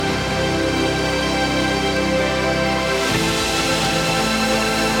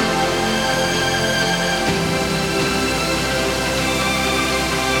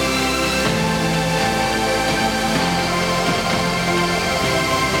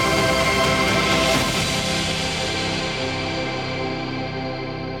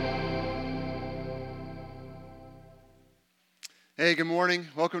Hey, good morning.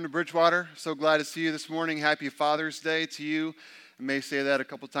 Welcome to Bridgewater. So glad to see you this morning. Happy Father's Day to you. I may say that a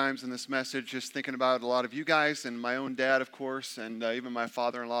couple times in this message, just thinking about a lot of you guys and my own dad, of course, and even my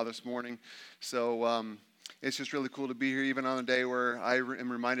father-in-law this morning. So it's just really cool to be here, even on a day where I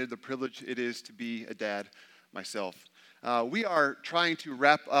am reminded the privilege it is to be a dad myself. We are trying to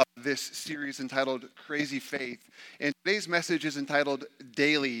wrap up this series entitled Crazy Faith, and today's message is entitled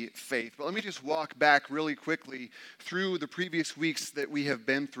Daily Faith. But let me just walk back really quickly through the previous weeks that we have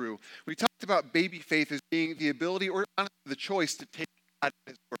been through. We talked about baby faith as being the ability or honestly the choice to take God at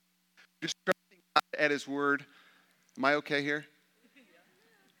His word. Just trusting God at His word. Am I okay here?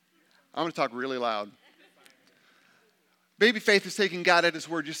 I'm going to talk really loud. Baby faith is taking God at His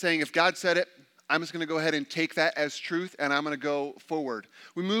word, just saying if God said it, I'm just going to go ahead and take that as truth, and I'm going to go forward.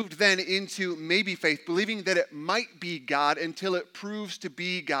 We moved then into maybe faith, believing that it might be God until it proves to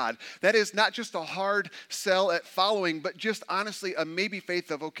be God. That is not just a hard sell at following, but just honestly a maybe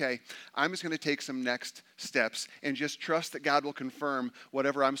faith of, okay, I'm just going to take some next steps and just trust that God will confirm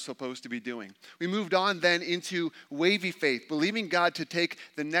whatever I'm supposed to be doing. We moved on then into wavy faith, believing God to take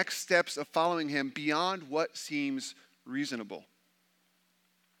the next steps of following Him beyond what seems reasonable.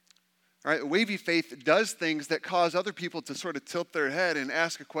 All right, wavy faith does things that cause other people to sort of tilt their head and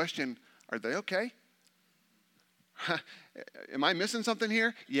ask a question, are they okay? Am I missing something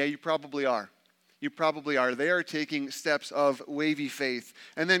here? Yeah, you probably are. You probably are. They are taking steps of wavy faith.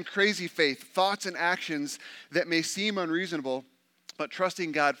 And then crazy faith, thoughts and actions that may seem unreasonable, but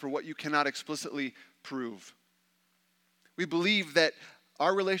trusting God for what you cannot explicitly prove. We believe that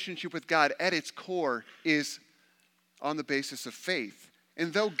our relationship with God at its core is on the basis of faith.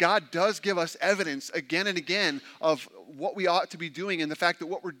 And though God does give us evidence again and again of what we ought to be doing and the fact that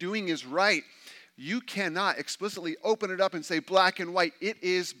what we're doing is right, you cannot explicitly open it up and say black and white. It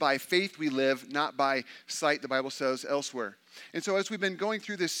is by faith we live, not by sight, the Bible says elsewhere. And so as we've been going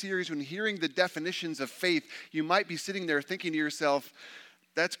through this series, when hearing the definitions of faith, you might be sitting there thinking to yourself,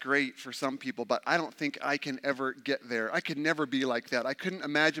 that's great for some people, but I don't think I can ever get there. I could never be like that. I couldn't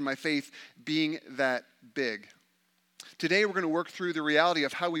imagine my faith being that big. Today, we're going to work through the reality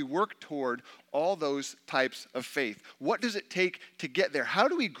of how we work toward all those types of faith. What does it take to get there? How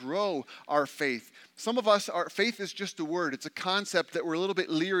do we grow our faith? Some of us, our faith is just a word. It's a concept that we're a little bit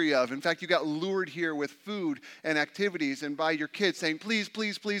leery of. In fact, you got lured here with food and activities and by your kids saying, please,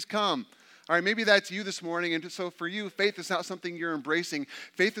 please, please come. All right, maybe that's you this morning. And so for you, faith is not something you're embracing.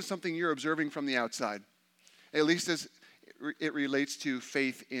 Faith is something you're observing from the outside, at least as it relates to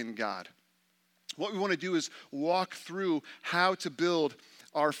faith in God. What we want to do is walk through how to build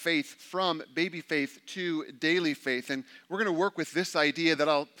our faith from baby faith to daily faith. And we're going to work with this idea that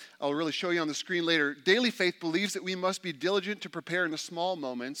I'll really show you on the screen later. Daily faith believes that we must be diligent to prepare in the small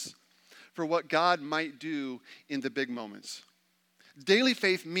moments for what God might do in the big moments. Daily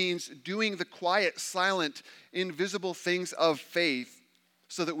faith means doing the quiet, silent, invisible things of faith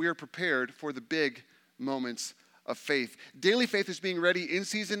so that we are prepared for the big moments of faith. Daily faith is being ready in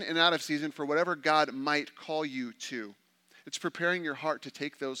season and out of season for whatever God might call you to. It's preparing your heart to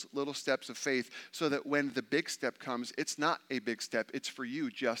take those little steps of faith so that when the big step comes, it's not a big step. It's for you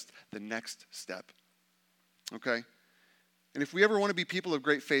just the next step. Okay? And if we ever want to be people of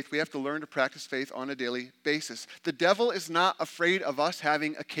great faith, we have to learn to practice faith on a daily basis. The devil is not afraid of us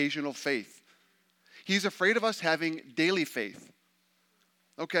having occasional faith. He's afraid of us having daily faith.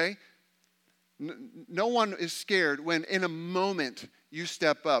 Okay? No one is scared when in a moment you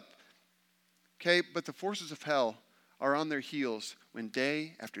step up, okay? But the forces of hell are on their heels when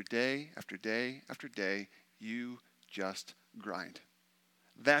day after day after day after day you just grind.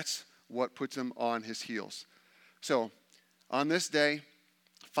 That's what puts him on his heels. So on this day,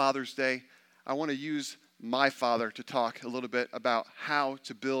 Father's Day, I want to use my father to talk a little bit about how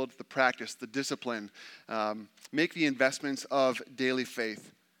to build the practice, the discipline, make the investments of daily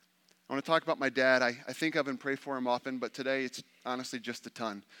faith. I want to talk about my dad. I think of and pray for him often, but today it's honestly just a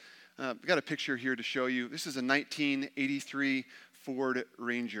ton. I've got a picture here to show you. This is a 1983 Ford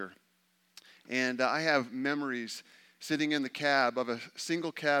Ranger. And I have memories sitting in the cab of a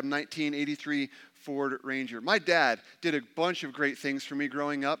single cab 1983 Ford Ranger. My dad did a bunch of great things for me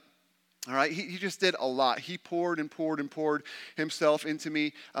growing up. All right, he just did a lot. He poured and poured and poured himself into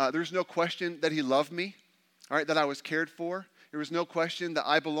me. There's no question that he loved me, all right, that I was cared for. There was no question that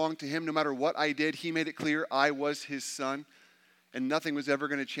I belonged to him no matter what I did. He made it clear I was his son, and nothing was ever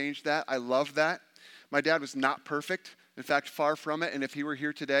going to change that. I love that. My dad was not perfect. In fact, far from it. And if he were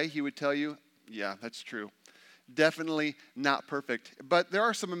here today, he would tell you, yeah, that's true. Definitely not perfect. But there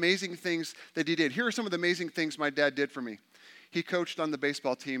are some amazing things that he did. Here are some of the amazing things my dad did for me. He coached on the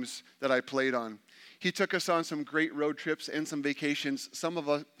baseball teams that I played on. He took us on some great road trips and some vacations. Some of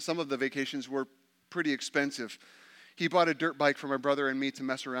the vacations were pretty expensive. He bought a dirt bike for my brother and me to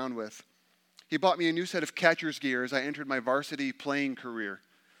mess around with. He bought me a new set of catcher's gear as I entered my varsity playing career.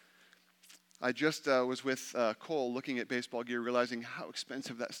 I just was with Cole looking at baseball gear, realizing how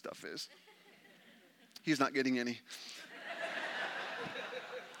expensive that stuff is. He's not getting any.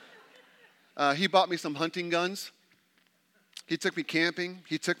 He bought me some hunting guns. He took me camping.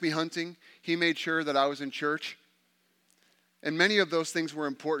 He took me hunting. He made sure that I was in church. And many of those things were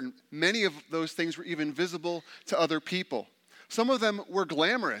important. Many of those things were even visible to other people. Some of them were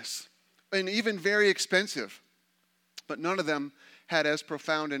glamorous and even very expensive. But none of them had as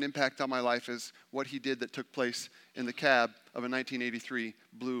profound an impact on my life as what he did that took place in the cab of a 1983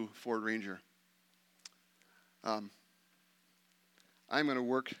 blue Ford Ranger. I'm going to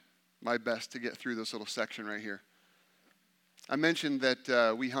work my best to get through this little section right here. I mentioned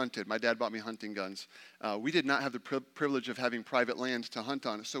that we hunted. My dad bought me hunting guns. We did not have the privilege of having private land to hunt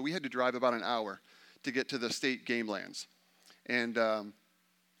on, so we had to drive about an hour to get to the state game lands. And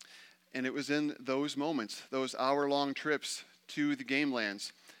it was in those moments, those hour-long trips to the game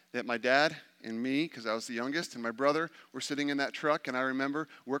lands, that my dad and me, because I was the youngest, and my brother were sitting in that truck, and I remember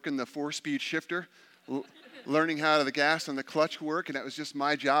working the 4-speed shifter, learning how the gas and the clutch work, and that was just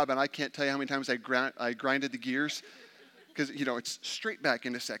my job, and I can't tell you how many times I grinded the gears, because, it's straight back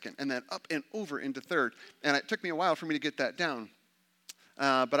into second, and then up and over into third, and it took me a while for me to get that down.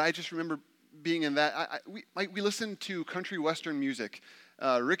 But I just remember being in that. We listened to country western music.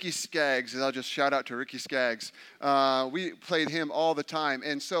 Ricky Skaggs, I'll just shout out to Ricky Skaggs. We played him all the time.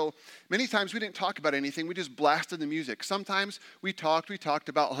 And so many times we didn't talk about anything. We just blasted the music. Sometimes we talked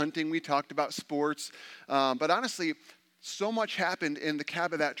about hunting. We talked about sports. But honestly, so much happened in the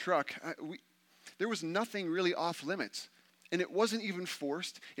cab of that truck. There was nothing really off limits. And it wasn't even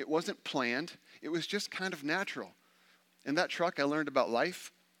forced. It wasn't planned. It was just kind of natural. In that truck, I learned about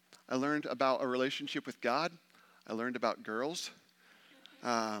life. I learned about a relationship with God. I learned about girls.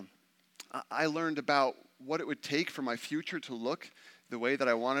 I learned about what it would take for my future to look the way that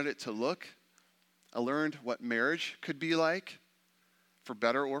I wanted it to look. I learned what marriage could be like, for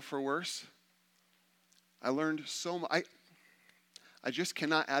better or for worse. I learned so much. I just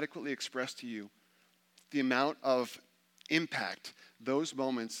cannot adequately express to you the amount of impact those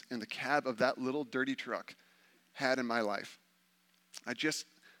moments in the cab of that little dirty truck had in my life. I just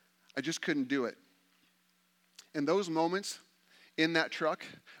couldn't do it. And those moments in that truck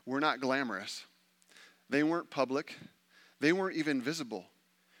were not glamorous. They weren't public. They weren't even visible.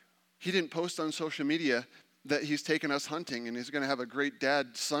 He didn't post on social media that he's taken us hunting and he's going to have a great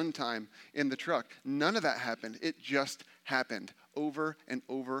dad-son time in the truck. None of that happened. It just happened over and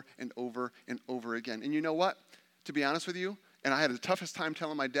over and over and over again. And you know what? To be honest with you, and I had the toughest time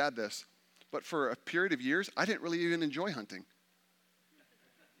telling my dad this, but for a period of years, I didn't really even enjoy hunting.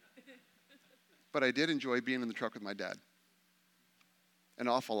 But I did enjoy being in the truck with my dad. An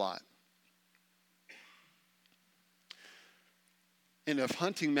awful lot. And if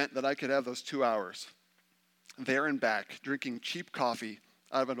hunting meant that I could have those 2 hours there and back drinking cheap coffee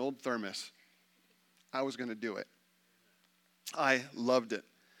out of an old thermos, I was going to do it. I loved it.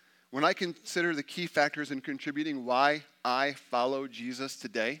 When I consider the key factors in contributing why I follow Jesus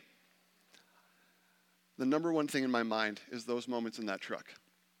today, the number one thing in my mind is those moments in that truck.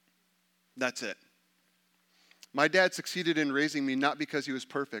 That's it. My dad succeeded in raising me not because he was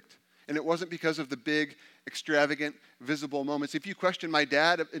perfect, and it wasn't because of the big, extravagant, visible moments. If you question my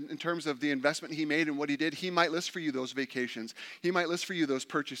dad in terms of the investment he made and what he did, he might list for you those vacations. He might list for you those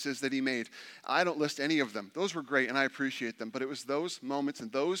purchases that he made. I don't list any of them. Those were great, and I appreciate them, but it was those moments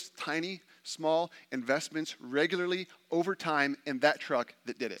and those tiny, small investments regularly over time in that truck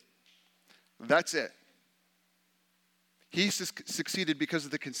that did it. That's it. He succeeded because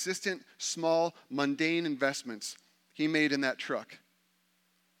of the consistent, small, mundane investments he made in that truck.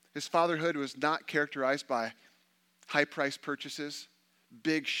 His fatherhood was not characterized by high-priced purchases,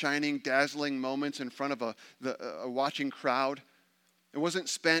 big, shining, dazzling moments in front of a watching crowd. It wasn't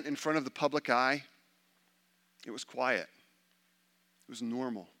spent in front of the public eye. It was quiet. It was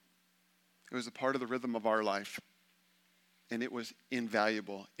normal. It was a part of the rhythm of our life. And it was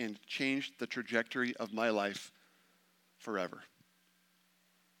invaluable and changed the trajectory of my life forever.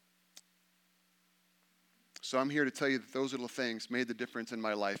 So I'm here to tell you that those little things made the difference in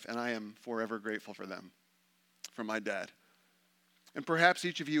my life, and I am forever grateful for them, for my dad. And perhaps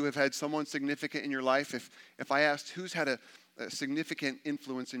each of you have had someone significant in your life. If I asked who's had a significant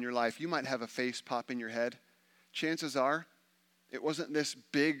influence in your life, you might have a face pop in your head. Chances are, it wasn't this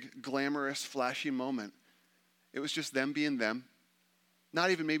big, glamorous, flashy moment. It was just them being them, not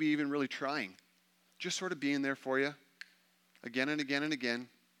even maybe even really trying. just sort of being there for you again and again and again,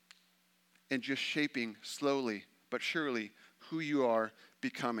 and just shaping slowly but surely who you are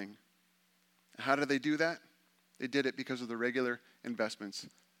becoming. How did they do that? They did it because of the regular investments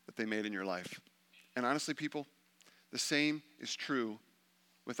that they made in your life. And honestly, people, the same is true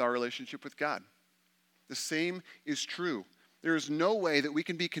with our relationship with God. The same is true. There is no way that we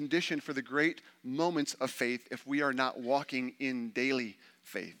can be conditioned for the great moments of faith if we are not walking in daily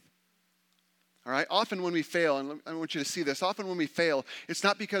faith. All right? Often when we fail, and I want you to see this, often when we fail, it's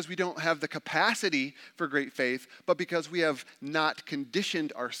not because we don't have the capacity for great faith, but because we have not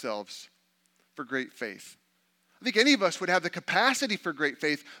conditioned ourselves for great faith. I think any of us would have the capacity for great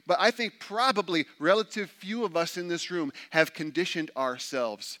faith, but I think probably relative few of us in this room have conditioned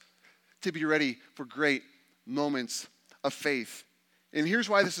ourselves to be ready for great moments of faith. And here's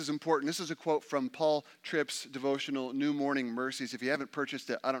why this is important. This is a quote from Paul Tripp's devotional, New Morning Mercies. If you haven't purchased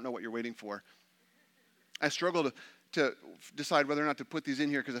it, I don't know what you're waiting for. I struggle to decide whether or not to put these in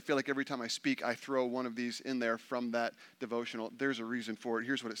here because I feel like every time I speak, I throw one of these in there from that devotional. There's a reason for it.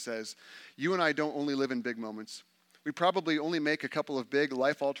 Here's what it says. You and I don't only live in big moments. We probably only make a couple of big,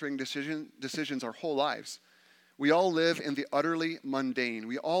 life-altering decisions our whole lives. We all live in the utterly mundane.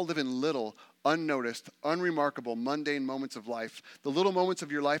 We all live in little, unnoticed, unremarkable, mundane moments of life. The little moments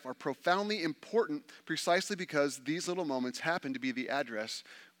of your life are profoundly important precisely because these little moments happen to be the address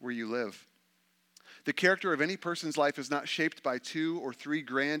where you live. The character of any person's life is not shaped by 2 or 3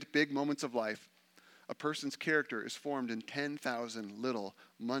 grand, big moments of life. A person's character is formed in 10,000 little,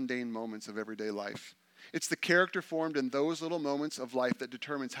 mundane moments of everyday life. It's the character formed in those little moments of life that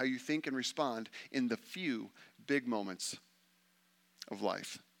determines how you think and respond in the few big moments of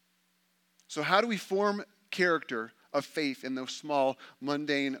life. So how do we form character of faith in those small,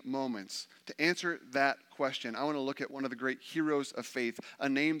 mundane moments? To answer that question, I want to look at one of the great heroes of faith, a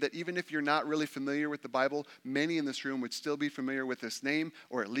name that even if you're not really familiar with the Bible, many in this room would still be familiar with this name,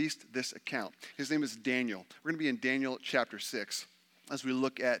 or at least this account. His name is Daniel. We're going to be in Daniel chapter 6 as we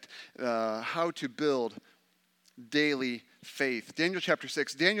look at how to build daily faith. Daniel chapter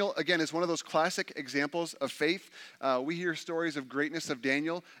 6. Daniel, again, is one of those classic examples of faith. We hear stories of greatness of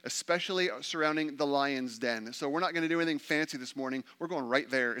Daniel, especially surrounding the lion's den. So we're not going to do anything fancy this morning. We're going right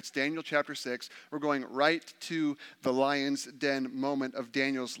there. It's Daniel chapter 6. We're going right to the lion's den moment of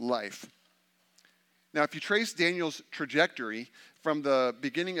Daniel's life. Now, if you trace Daniel's trajectory from the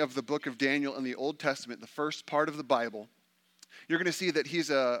beginning of the book of Daniel in the Old Testament, the first part of the Bible, you're going to see that he's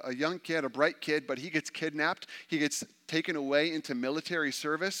a young kid, a bright kid, but he gets kidnapped. He gets taken away into military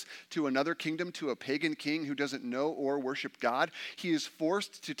service to another kingdom, to a pagan king who doesn't know or worship God. He is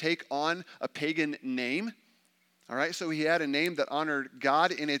forced to take on a pagan name. All right, so he had a name that honored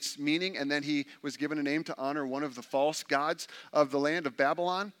God in its meaning, and then he was given a name to honor one of the false gods of the land of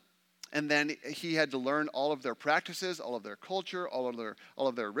Babylon. And then he had to learn all of their practices, all of their culture, all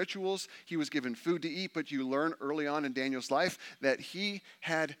of their rituals. He was given food to eat, but you learn early on in Daniel's life that he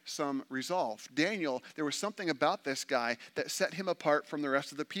had some resolve. Daniel, there was something about this guy that set him apart from the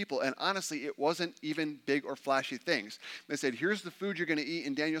rest of the people. And honestly, it wasn't even big or flashy things. They said, here's the food you're going to eat.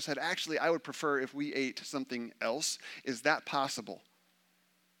 And Daniel said, actually, I would prefer if we ate something else. Is that possible?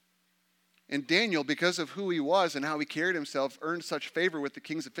 And Daniel, because of who he was and how he carried himself, earned such favor with the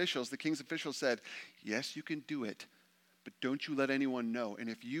king's officials. The king's officials said, yes, you can do it, but don't you let anyone know. And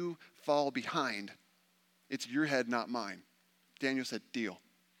if you fall behind, it's your head, not mine. Daniel said, deal.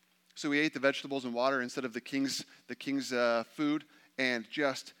 So he ate the vegetables and water instead of the king's food, and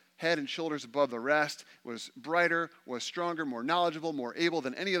just head and shoulders above the rest, was brighter, was stronger, more knowledgeable, more able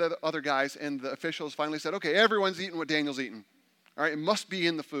than any of the other guys. And the officials finally said, okay, everyone's eating what Daniel's eating. All right, it must be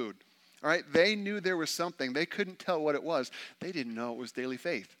in the food. All right, they knew there was something. They couldn't tell what it was. They didn't know it was daily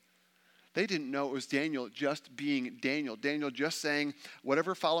faith. They didn't know it was Daniel just being Daniel. Daniel just saying,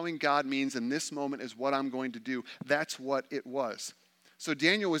 whatever following God means in this moment is what I'm going to do. That's what it was. So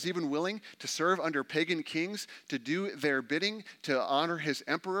Daniel was even willing to serve under pagan kings, to do their bidding, to honor his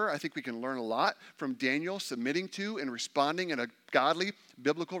emperor. I think we can learn a lot from Daniel submitting to and responding in a godly,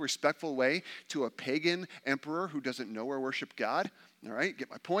 biblical, respectful way to a pagan emperor who doesn't know or worship God. All right, get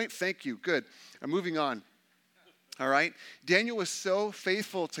my point? Thank you. Good. I'm moving on. All right. Daniel was so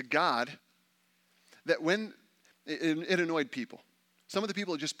faithful to God that when it annoyed people. Some of the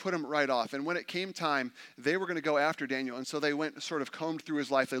people just put him right off. And when it came time, they were going to go after Daniel. And so they went sort of combed through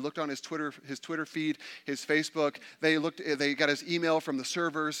his life. They looked on his Twitter feed, his Facebook. They got his email from the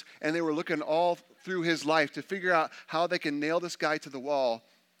servers, and they were looking all through his life to figure out how they can nail this guy to the wall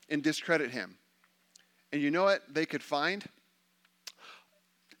and discredit him. And you know what they could find?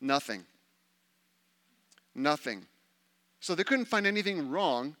 Nothing. Nothing. So they couldn't find anything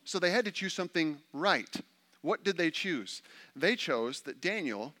wrong, so they had to choose something right. What did they choose? They chose that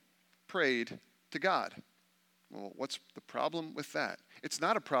Daniel prayed to God. Well, what's the problem with that? It's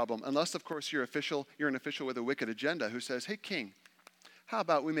not a problem unless, of course, you're an official with a wicked agenda who says, hey, king, how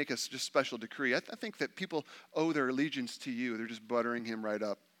about we make a just special decree? I think that people owe their allegiance to you. They're just buttering him right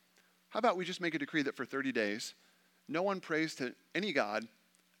up. How about we just make a decree that for 30 days, no one prays to any god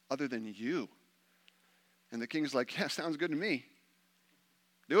other than you? And the king's like, yeah, sounds good to me.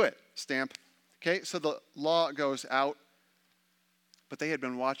 Do it. Stamp. Okay, so the law goes out. But they had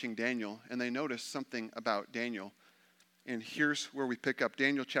been watching Daniel, and they noticed something about Daniel. And here's where we pick up.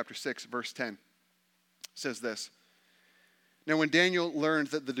 Daniel chapter 6, verse 10 says this. Now, when Daniel learned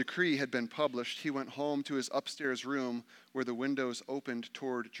that the decree had been published, he went home to his upstairs room where the windows opened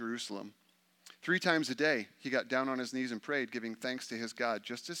toward Jerusalem. 3 times a day, he got down on his knees and prayed, giving thanks to his God,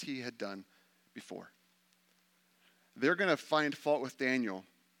 just as he had done before. They're going to find fault with Daniel,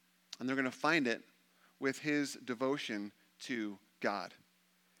 and they're going to find it with his devotion to God.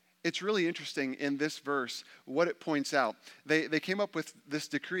 It's really interesting in this verse what it points out. They came up with this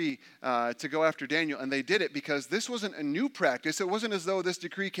decree to go after Daniel, and they did it because this wasn't a new practice. It wasn't as though this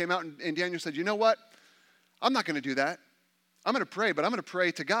decree came out and Daniel said, you know what? I'm not going to do that. I'm going to pray, but I'm going to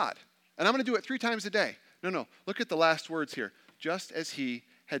pray to God. And I'm going to do it 3 times a day. No. Look at the last words here. Just as he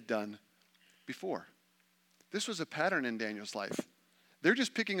had done before. This was a pattern in Daniel's life. They're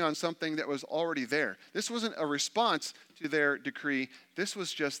just picking on something that was already there. This wasn't a response to their decree. This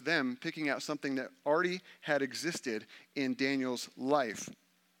was just them picking out something that already had existed in Daniel's life.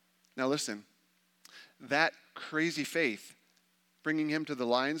 Now listen, that crazy faith, bringing him to the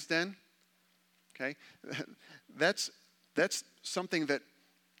lion's den, okay, that's something that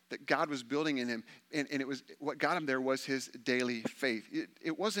God was building in him, and it was what got him there was his daily faith.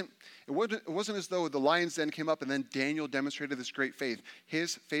 It wasn't as though the lion's den came up and then Daniel demonstrated this great faith.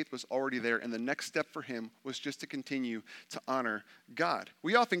 His faith was already there, and the next step for him was just to continue to honor God.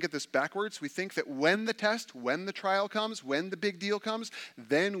 We often get this backwards. We think that when the test, when the trial comes, when the big deal comes,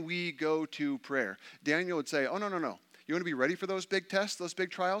 then we go to prayer. Daniel would say, oh, no. You want to be ready for those big tests, those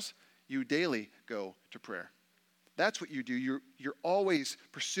big trials? You daily go to prayer. That's what you do. You're always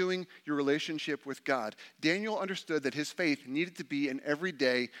pursuing your relationship with God. Daniel understood that his faith needed to be an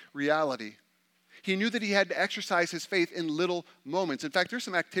everyday reality. He knew that he had to exercise his faith in little moments. In fact, there's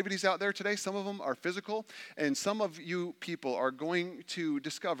some activities out there today. Some of them are physical, and some of you people are going to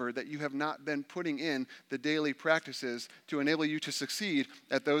discover that you have not been putting in the daily practices to enable you to succeed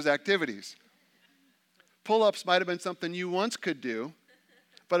at those activities. Pull-ups might have been something you once could do,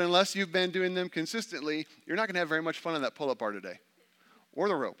 but unless you've been doing them consistently, you're not going to have very much fun on that pull-up bar today, or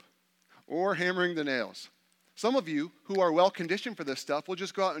the rope, or hammering the nails. Some of you who are well-conditioned for this stuff will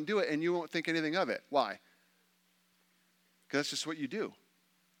just go out and do it, and you won't think anything of it. Why? Because that's just what you do.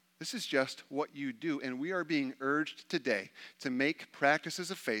 This is just what you do, and we are being urged today to make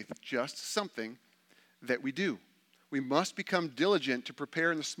practices of faith just something that we do. We must become diligent to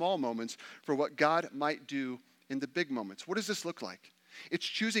prepare in the small moments for what God might do in the big moments. What does this look like? It's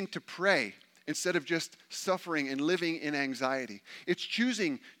choosing to pray instead of just suffering and living in anxiety. It's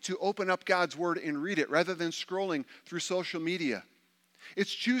choosing to open up God's word and read it rather than scrolling through social media.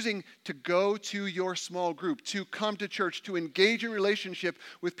 It's choosing to go to your small group, to come to church, to engage in relationship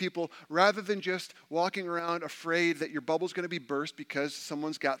with people rather than just walking around afraid that your bubble's going to be burst because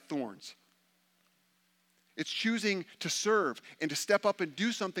someone's got thorns. It's choosing to serve and to step up and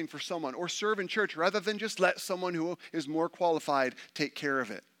do something for someone or serve in church rather than just let someone who is more qualified take care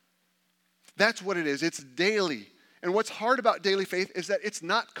of it. That's what it is. It's daily. And what's hard about daily faith is that it's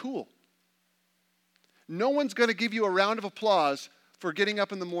not cool. No one's going to give you a round of applause for getting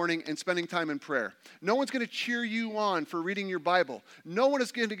up in the morning and spending time in prayer. No one's going to cheer you on for reading your Bible. No one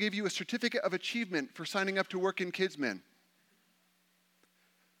is going to give you a certificate of achievement for signing up to work in KidsMin.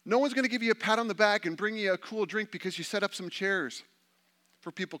 No one's going to give you a pat on the back and bring you a cool drink because you set up some chairs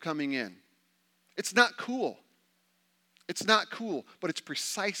for people coming in. It's not cool. It's not cool, but it's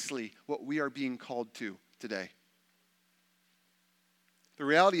precisely what we are being called to today. The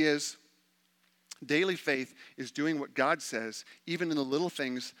reality is, daily faith is doing what God says, even in the little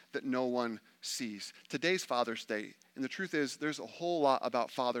things that no one sees. Today's Father's Day, and the truth is, there's a whole lot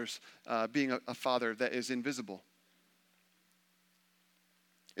about fathers being a father that is invisible.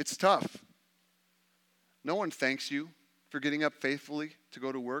 It's tough. No one thanks you for getting up faithfully to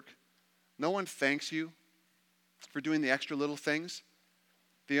go to work. No one thanks you for doing the extra little things,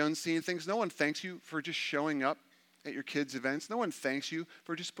 the unseen things. No one thanks you for just showing up at your kids' events. No one thanks you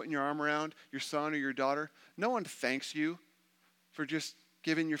for just putting your arm around your son or your daughter. No one thanks you for just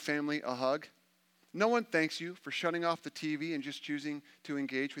giving your family a hug. No one thanks you for shutting off the TV and just choosing to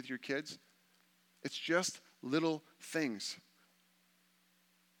engage with your kids. It's just little things.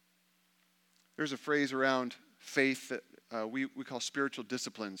 There's a phrase around faith that we call spiritual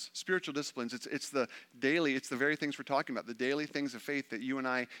disciplines. Spiritual disciplines, it's the very things we're talking about, the daily things of faith that you and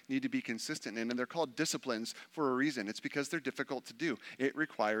I need to be consistent in. And they're called disciplines for a reason. It's because they're difficult to do. It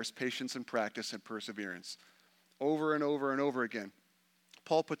requires patience and practice and perseverance over and over and over again.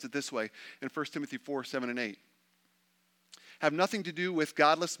 Paul puts it this way in 1 Timothy 4, 7 and 8. Have nothing to do with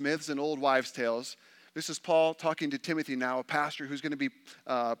godless myths and old wives' tales. This is Paul talking to Timothy now, a pastor who's going to be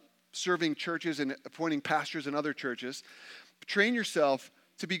serving churches and appointing pastors in other churches. Train yourself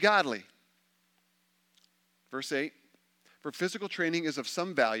to be godly. Verse 8, for physical training is of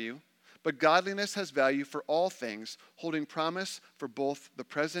some value, but godliness has value for all things, holding promise for both the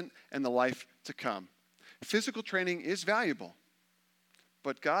present and the life to come. Physical training is valuable,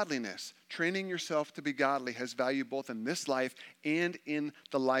 but godliness, training yourself to be godly, has value both in this life and in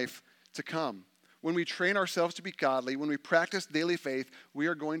the life to come. When we train ourselves to be godly, when we practice daily faith, we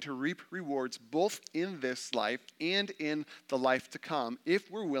are going to reap rewards both in this life and in the life to come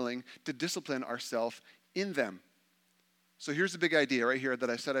if we're willing to discipline ourselves in them. So here's the big idea right here that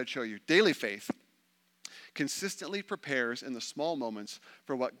I said I'd show you. Daily faith consistently prepares in the small moments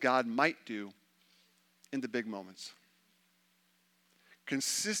for what God might do in the big moments.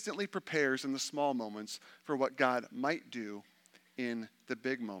 Consistently prepares in the small moments for what God might do in the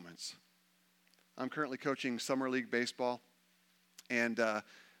big moments. I'm currently coaching Summer League baseball, and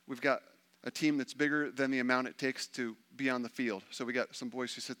we've got a team that's bigger than the amount it takes to be on the field. So we got some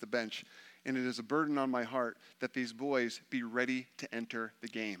boys who sit the bench, and it is a burden on my heart that these boys be ready to enter the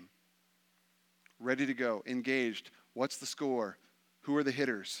game. Ready to go, engaged. What's the score? Who are the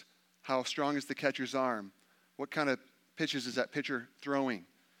hitters? How strong is the catcher's arm? What kind of pitches is that pitcher throwing?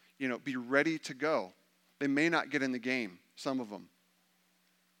 Be ready to go. They may not get in the game, some of them.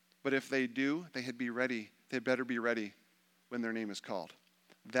 But if they do, they had be ready. They better be ready when their name is called.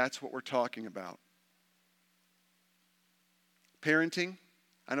 That's what we're talking about. Parenting.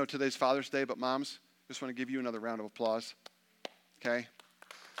 I know today's Father's Day, but moms, just want to give you another round of applause. Okay?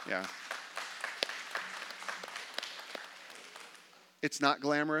 Yeah. It's not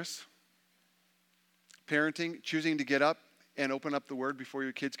glamorous. Parenting, choosing to get up and open up the Word before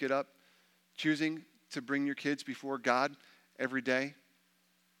your kids get up. Choosing to bring your kids before God every day.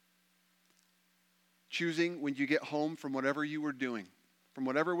 Choosing when you get home from whatever you were doing, from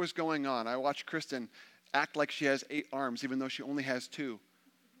whatever was going on. I watched Kristen act like she has 8 arms, even though she only has 2.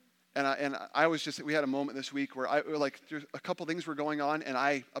 And I was we had a moment this week where there's a couple things were going on, and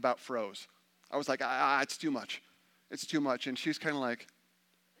I about froze. I was like, it's too much. It's too much. And she's kind of like,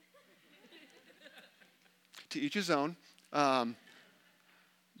 to each his own. But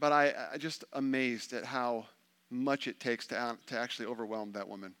I just amazed at how much it takes to actually overwhelm that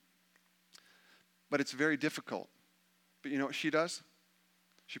woman. But it's very difficult. But you know what she does?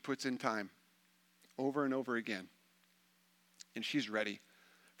 She puts in time over and over again. And she's ready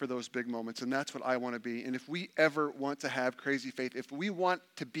for those big moments. And that's what I want to be. And if we ever want to have crazy faith, if we want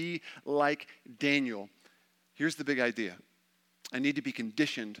to be like Daniel, here's the big idea. I need to be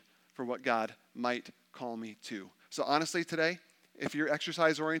conditioned for what God might call me to. So honestly today, if you're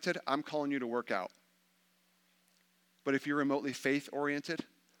exercise-oriented, I'm calling you to work out. But if you're remotely faith-oriented,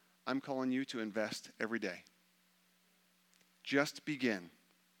 I'm calling you to invest every day. Just begin.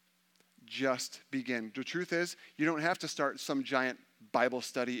 Just begin. The truth is, you don't have to start some giant Bible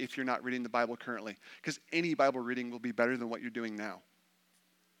study if you're not reading the Bible currently, because any Bible reading will be better than what you're doing now.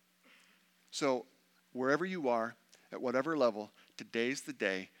 So wherever you are, at whatever level, today's the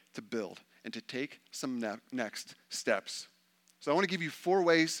day to build and to take some next steps. So I want to give you 4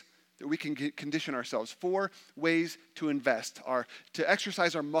 ways that we can condition ourselves. 4 ways to invest, to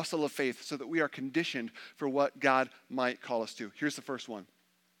exercise our muscle of faith so that we are conditioned for what God might call us to. Here's the first one.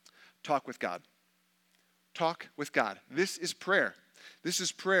 Talk with God. Talk with God. This is prayer. This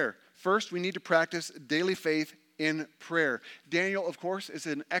is prayer. First, we need to practice daily faith in prayer. Daniel, of course, is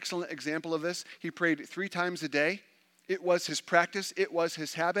an excellent example of this. He prayed 3 times a day. It was his practice, it was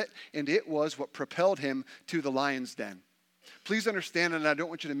his habit, and it was what propelled him to the lion's den. Please understand, and I don't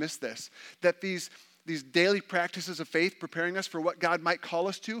want you to miss this, that these daily practices of faith preparing us for what God might call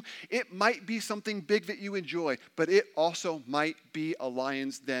us to, it might be something big that you enjoy, but it also might be a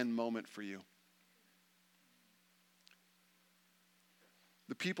lion's den moment for you.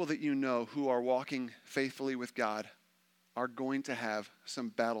 The people that you know who are walking faithfully with God are going to have some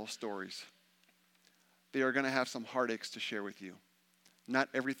battle stories. They are going to have some heartaches to share with you. Not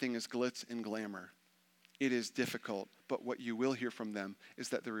everything is glitz and glamour. It is difficult, but what you will hear from them is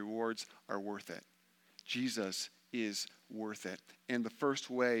that the rewards are worth it. Jesus is worth it. And the first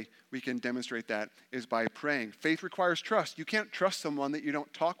way we can demonstrate that is by praying. Faith requires trust. You can't trust someone that you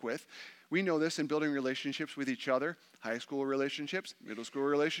don't talk with. We know this in building relationships with each other, high school relationships, middle school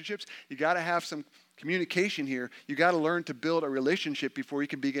relationships. You got to have some communication here. You got to learn to build a relationship before you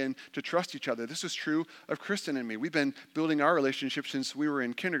can begin to trust each other. This is true of Kristen and me. We've been building our relationship since we were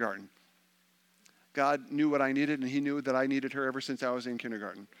in kindergarten. God knew what I needed, and he knew that I needed her ever since I was in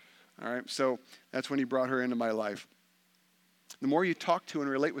kindergarten. All right, so that's when he brought her into my life. The more you talk to and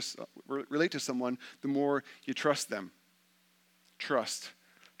relate to someone, the more you trust them. Trust,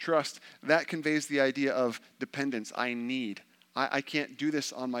 that conveys the idea of dependence. I need. I can't do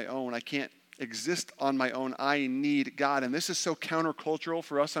this on my own. I can't exist on my own. I need God. And this is so countercultural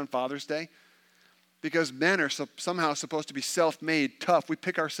for us on Father's Day because men are somehow supposed to be self-made, tough. We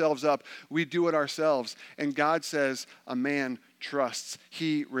pick ourselves up. We do it ourselves. And God says a man trusts.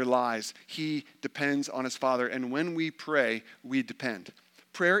 He relies. He depends on his Father. And when we pray, we depend.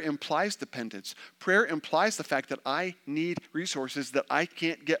 Prayer implies dependence. Prayer implies the fact that I need resources that I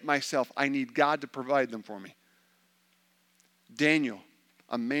can't get myself. I need God to provide them for me. Daniel,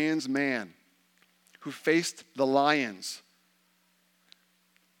 a man's man who faced the lions,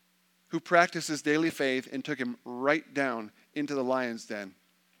 who practiced his daily faith and took him right down into the lion's den.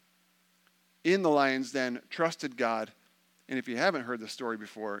 In the lion's den, trusted God. And if you haven't heard the story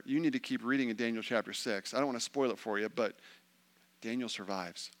before, you need to keep reading in Daniel chapter 6. I don't want to spoil it for you, but Daniel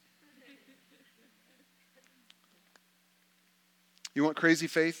survives. You want crazy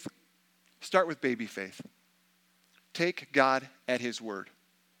faith? Start with baby faith. Take God at his word.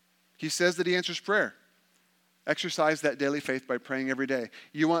 He says that he answers prayer. Exercise that daily faith by praying every day.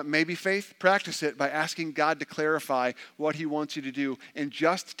 You want maybe faith? Practice it by asking God to clarify what he wants you to do and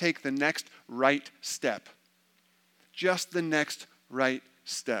just take the next right step. Just the next right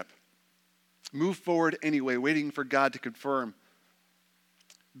step. Move forward anyway, waiting for God to confirm.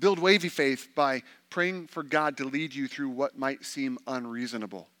 Build wavy faith by praying for God to lead you through what might seem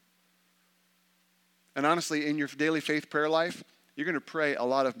unreasonable. And honestly, in your daily faith prayer life, you're going to pray a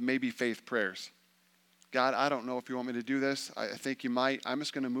lot of maybe faith prayers. God, I don't know if you want me to do this. I think you might. I'm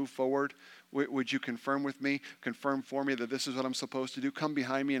just going to move forward. Would you confirm with me, confirm for me that this is what I'm supposed to do? Come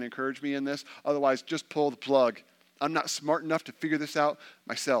behind me and encourage me in this. Otherwise, just pull the plug. I'm not smart enough to figure this out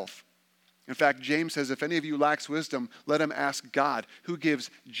myself. In fact, James says, if any of you lacks wisdom, let him ask God, who gives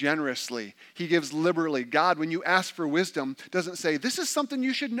generously. He gives liberally. God, when you ask for wisdom, doesn't say, this is something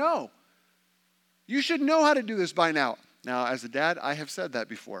you should know. You should know how to do this by now. Now, as a dad, I have said that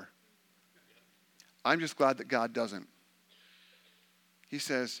before. I'm just glad that God doesn't. He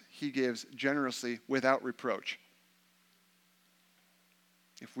says he gives generously without reproach.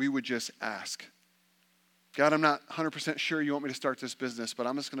 If we would just ask. God, I'm not 100% sure you want me to start this business, but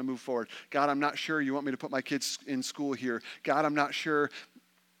I'm just going to move forward. God, I'm not sure you want me to put my kids in school here. God, I'm not sure.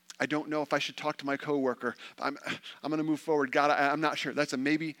 I don't know if I should talk to my coworker. I'm going to move forward. God, I'm not sure. That's a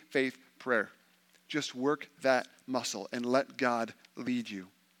maybe faith prayer. Just work that muscle and let God lead you.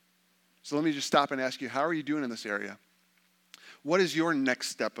 So let me just stop and ask you, how are you doing in this area? What is your next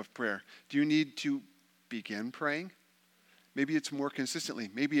step of prayer? Do you need to begin praying? Maybe it's more consistently.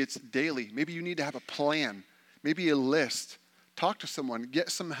 Maybe it's daily. Maybe you need to have a plan. Maybe a list. Talk to someone. Get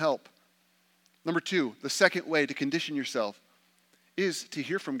some help. Number 2, the second way to condition yourself is to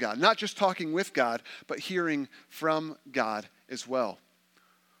hear from God. Not just talking with God, but hearing from God as well.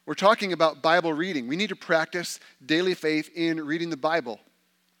 We're talking about Bible reading. We need to practice daily faith in reading the Bible.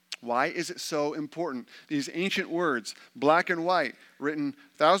 Why is it so important? These ancient words, black and white, written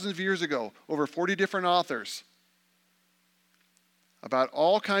thousands of years ago, over 40 different authors, about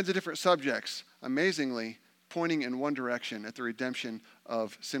all kinds of different subjects, amazingly pointing in one direction at the redemption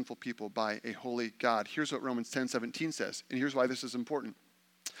of sinful people by a holy God. Here's what Romans 10:17 says, and here's why this is important.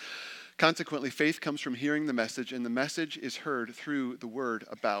 Consequently, faith comes from hearing the message, and the message is heard through the word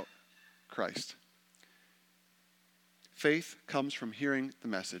about Christ. Faith comes from hearing the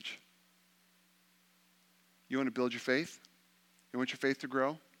message. You want to build your faith? You want your faith to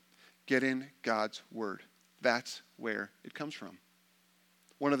grow? Get in God's word. That's where it comes from.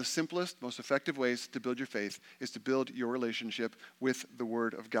 One of the simplest, most effective ways to build your faith is to build your relationship with the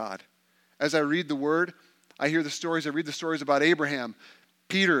Word of God. As I read the Word, I read the stories about Abraham,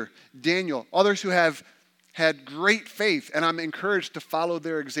 Peter, Daniel, others who have had great faith, and I'm encouraged to follow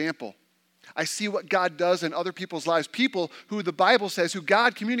their example. I see what God does in other people's lives. People who the Bible says, who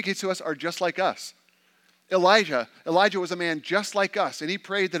God communicates to us, are just like us. Elijah was a man just like us, and he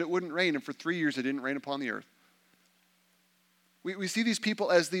prayed that it wouldn't rain, and for 3 years it didn't rain upon the earth. We see these people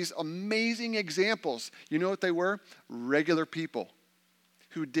as these amazing examples. You know what they were? Regular people.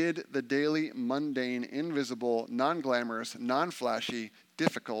 who did the daily, mundane, invisible, non-glamorous, non-flashy,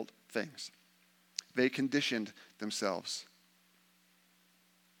 difficult things. They conditioned themselves.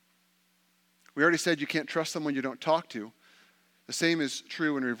 We already said you can't trust someone you don't talk to. The same is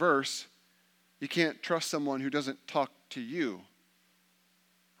true in reverse. You can't trust someone who doesn't talk to you.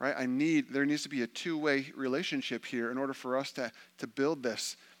 Right? There needs to be a two-way relationship here in order for us to build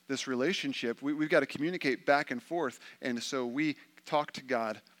this relationship. We've got to communicate back and forth. And so we talk to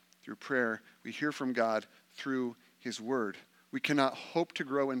God through prayer. We hear from God through his word. We cannot hope to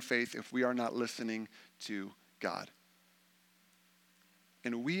grow in faith if we are not listening to God.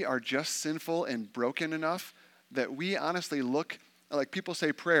 And we are just sinful and broken enough that we honestly look, like people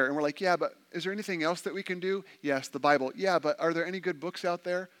say prayer, and we're like, yeah, but is there anything else that we can do? Yes, the Bible. Yeah, but are there any good books out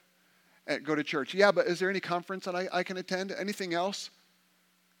there? Go to church. Yeah, but is there any conference that I can attend? Anything else?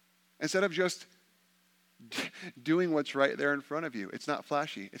 Instead of just doing what's right there in front of you. It's not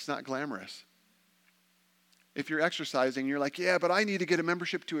flashy. It's not glamorous. If you're exercising, you're like, yeah, but I need to get a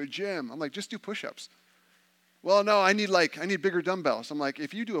membership to a gym. I'm like, just do push-ups. Well, no, I need bigger dumbbells. I'm like,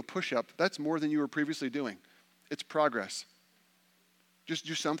 if you do a push-up, that's more than you were previously doing. It's progress. Just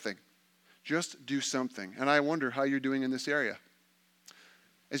do something. Just do something. And I wonder how you're doing in this area.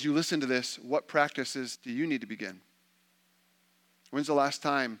 As you listen to this, what practices do you need to begin? When's the last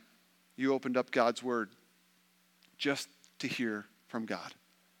time you opened up God's word just to hear from God?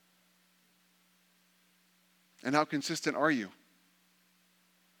 And how consistent are you?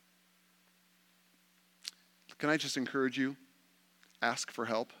 Can I just encourage you? Ask for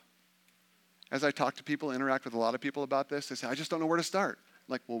help. As I talk to people, interact with a lot of people about this, they say, I just don't know where to start.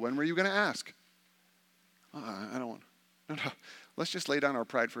 I'm like, well, when were you going to ask? I don't want. No. Let's just lay down our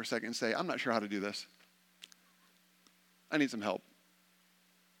pride for a second and say, I'm not sure how to do this. I need some help.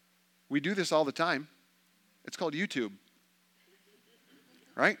 We do this all the time. It's called YouTube.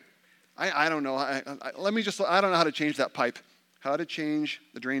 Right? I don't know. I don't know how to change that pipe. How to change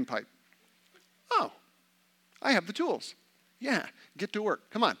the drain pipe. Oh, I have the tools. Yeah, get to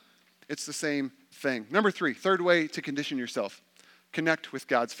work. Come on. It's the same thing. Number 3, third way to condition yourself. Connect with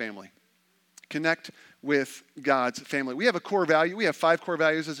God's family. Connect with God's family. We have a core value. We have 5 core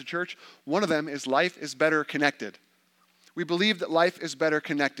values as a church. One of them is life is better connected. We believe that life is better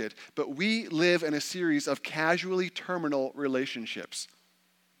connected, but we live in a series of casually terminal relationships.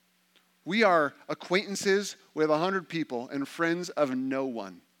 We are acquaintances with 100 people and friends of no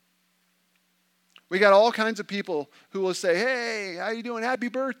one. We got all kinds of people who will say, hey, how you doing? Happy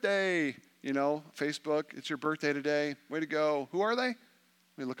birthday. You know, Facebook, it's your birthday today. Way to go. Who are they? Let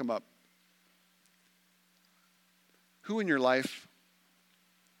me look them up. Who in your life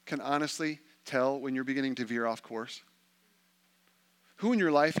can honestly tell when you're beginning to veer off course? Who in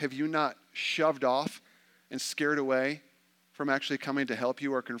your life have you not shoved off and scared away from actually coming to help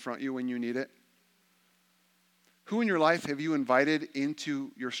you or confront you when you need it? Who in your life have you invited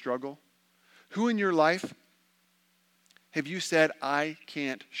into your struggle? Who in your life have you said, I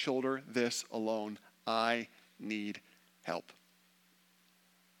can't shoulder this alone. I need help?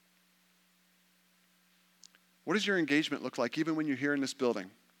 What does your engagement look like even when you're here in this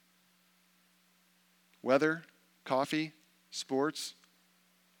building? Weather, coffee, sports,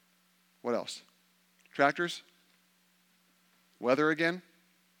 what else? Tractors? Weather again?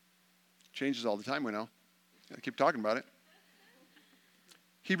 Changes all the time, we know. Gotta keep talking about it.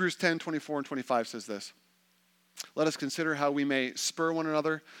 Hebrews 10:24 and 25 says this. Let us consider how we may spur one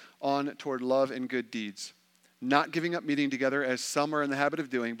another on toward love and good deeds, not giving up meeting together as some are in the habit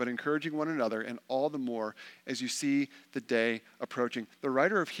of doing, but encouraging one another, and all the more as you see the day approaching. The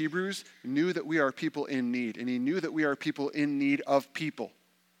writer of Hebrews knew that we are people in need, and he knew that we are people in need of people.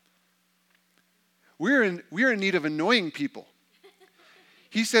 We're in need of annoying people.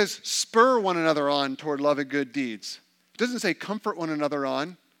 He says, spur one another on toward love and good deeds. It doesn't say comfort one another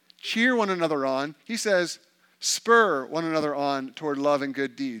on, cheer one another on. He says, spur one another on toward love and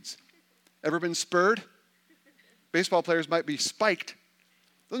good deeds. Ever been spurred? Baseball players might be spiked.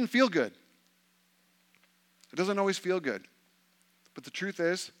 It doesn't feel good. It doesn't always feel good. But the truth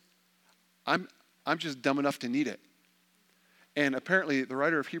is, I'm just dumb enough to need it. And apparently the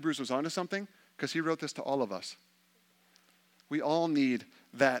writer of Hebrews was onto something because he wrote this to all of us. We all need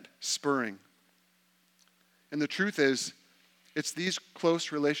that spurring. And the truth is, it's these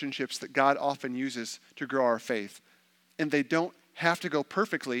close relationships that God often uses to grow our faith. And they don't have to go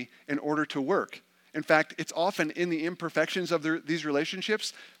perfectly in order to work. In fact, it's often in the imperfections of these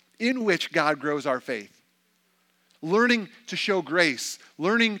relationships in which God grows our faith. Learning to show grace,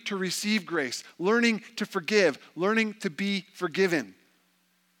 learning to receive grace, learning to forgive, learning to be forgiven.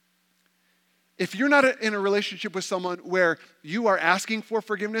 If you're not in a relationship with someone where you are asking for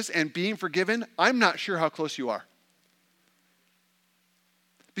forgiveness and being forgiven, I'm not sure how close you are.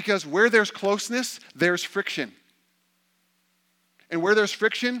 Because where there's closeness, there's friction. And where there's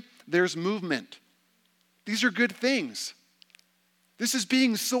friction, there's movement. These are good things. This is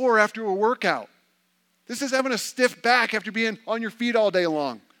being sore after a workout. This is having a stiff back after being on your feet all day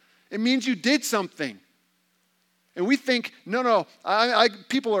long. It means you did something. And we think, no,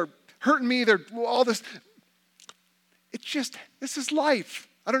 people are hurting me, they're all this. It's just, this is life.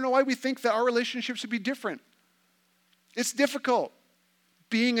 I don't know why we think that our relationship should be different. It's difficult.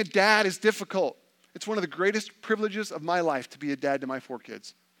 Being a dad is difficult. It's one of the greatest privileges of my life to be a dad to my 4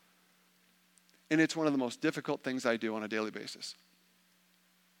 kids. And it's one of the most difficult things I do on a daily basis.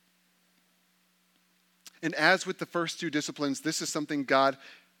 And as with the first 2 disciplines, this is something God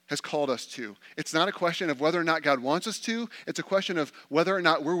has called us to. It's not a question of whether or not God wants us to. It's a question of whether or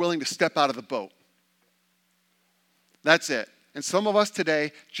not we're willing to step out of the boat. That's it. And some of us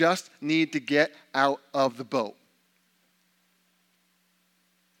today just need to get out of the boat.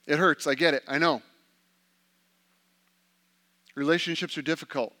 It hurts. I get it. I know. Relationships are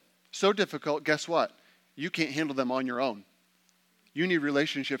difficult. So difficult, guess what? You can't handle them on your own. You need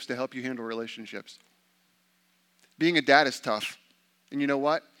relationships to help you handle relationships. Being a dad is tough. And you know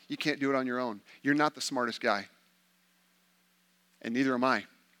what? You can't do it on your own. You're not the smartest guy. And neither am I.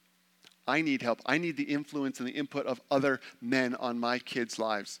 I need help. I need the influence and the input of other men on my kids'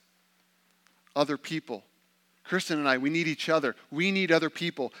 lives. Other people. Kristen and I, we need each other. We need other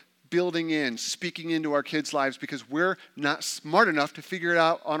people building in, speaking into our kids' lives because we're not smart enough to figure it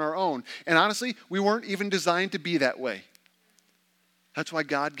out on our own. And honestly, we weren't even designed to be that way. That's why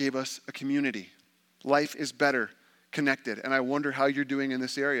God gave us a community. Life is better connected. And I wonder how you're doing in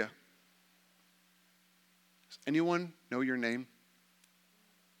this area. Does anyone know your name?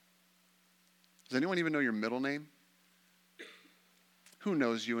 Does anyone even know your middle name? Who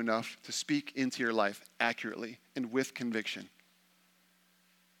knows you enough to speak into your life accurately and with conviction?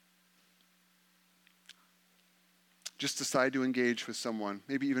 Just decide to engage with someone,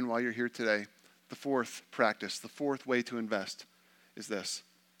 maybe even while you're here today. The 4th practice, the 4th way to invest is this.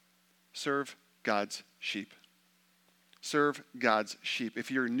 Serve God's sheep. Serve God's sheep.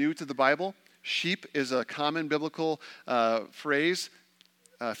 If you're new to the Bible, sheep is a common biblical phrase,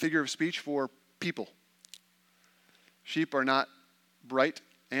 figure of speech for people. Sheep are not bright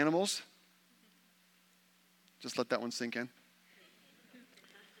animals. Just let that one sink in.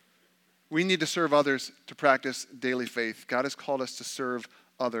 We need to serve others to practice daily faith. God has called us to serve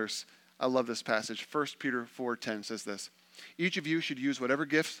others. I love this passage. 1 Peter 4:10 says this. Each of you should use whatever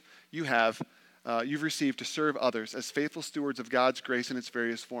gifts you have, you've received to serve others as faithful stewards of God's grace in its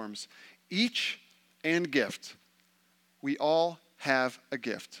various forms. Each and gift. We all have a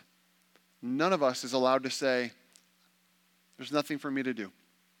gift. None of us is allowed to say, there's nothing for me to do.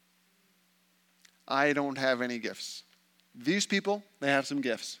 I don't have any gifts. These people, they have some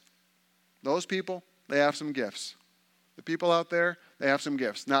gifts. Those people, they have some gifts. The people out there, they have some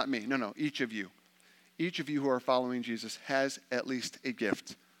gifts. Not me. No, each of you. Each of you who are following Jesus has at least a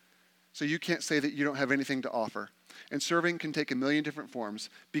gift. So you can't say that you don't have anything to offer. And serving can take a million different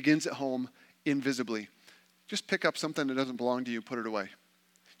forms. Begins at home, invisibly. Just pick up something that doesn't belong to you, put it away.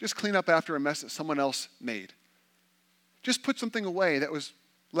 Just clean up after a mess that someone else made. Just put something away that was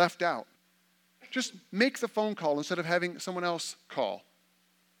left out. Just make the phone call instead of having someone else call.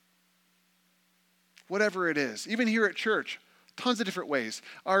 Whatever it is. Even here at church, tons of different ways.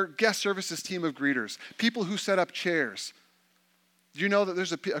 Our guest services team of greeters, people who set up chairs. Do you know that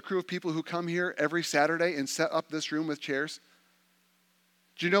there's a crew of people who come here every Saturday and set up this room with chairs?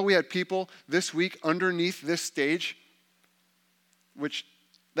 Do you know we had people this week underneath this stage, which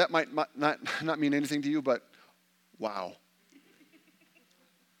that might not mean anything to you, but wow.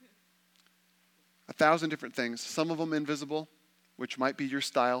 1,000 different things, some of them invisible, which might be your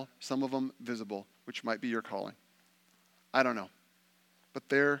style, some of them visible, which might be your calling. I don't know. But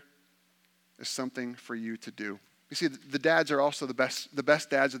there is something for you to do. You see, the dads are also the best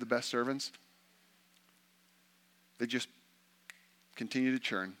dads are the best servants. They just continue to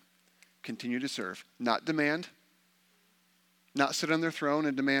churn, continue to serve, not demand, not sit on their throne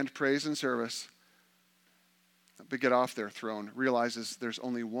and demand praise and service, but get off their throne, realizes there's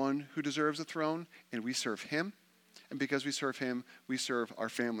only one who deserves a throne, and we serve him. And because we serve him, we serve our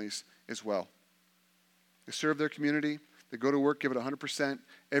families as well. They serve their community. They go to work, give it 100%.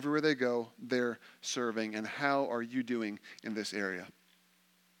 Everywhere they go, they're serving. And how are you doing in this area?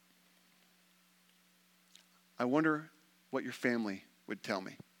 I wonder what your family would tell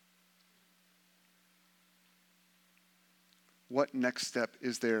me. What next step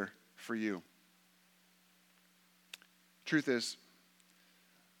is there for you? Truth is,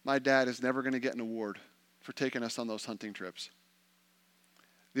 my dad is never going to get an award for taking us on those hunting trips.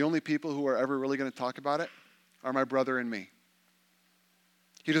 The only people who are ever really going to talk about it are my brother and me.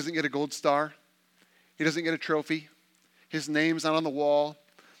 He doesn't get a gold star. He doesn't get a trophy. His name's not on the wall.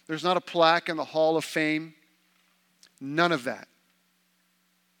 There's not a plaque in the Hall of Fame. None of that.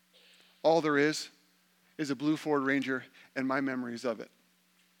 All there is a blue Ford Ranger and my memories of it.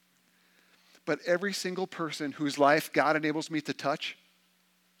 But every single person whose life God enables me to touch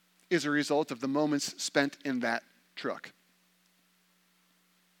is a result of the moments spent in that truck.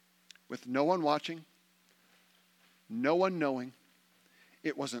 With no one watching, no one knowing.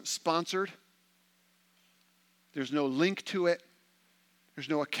 It wasn't sponsored. There's no link to it. There's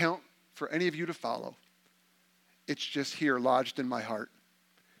no account for any of you to follow. It's just here lodged in my heart.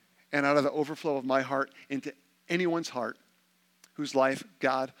 And out of the overflow of my heart into anyone's heart whose life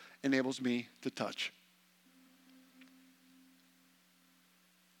God enables me to touch.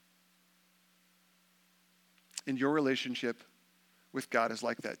 And your relationship with God is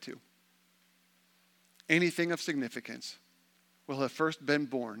like that too. Anything of significance will have first been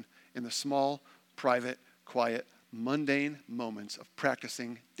born in the small, private, quiet, mundane moments of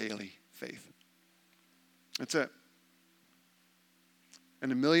practicing daily faith. That's it.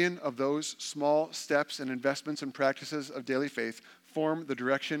 And 1,000,000 of those small steps and investments and practices of daily faith form the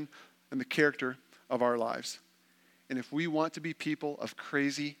direction and the character of our lives. And if we want to be people of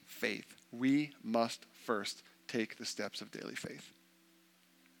crazy faith, we must first take the steps of daily faith.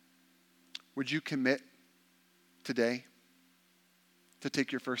 Would you commit today to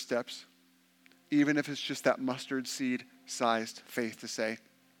take your first steps? Even if it's just that mustard seed-sized faith to say,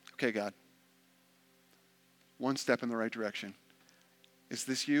 okay, God, one step in the right direction. Is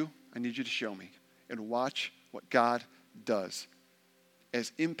this you? I need you to show me. And watch what God does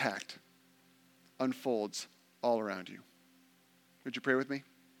as impact unfolds all around you. Would you pray with me?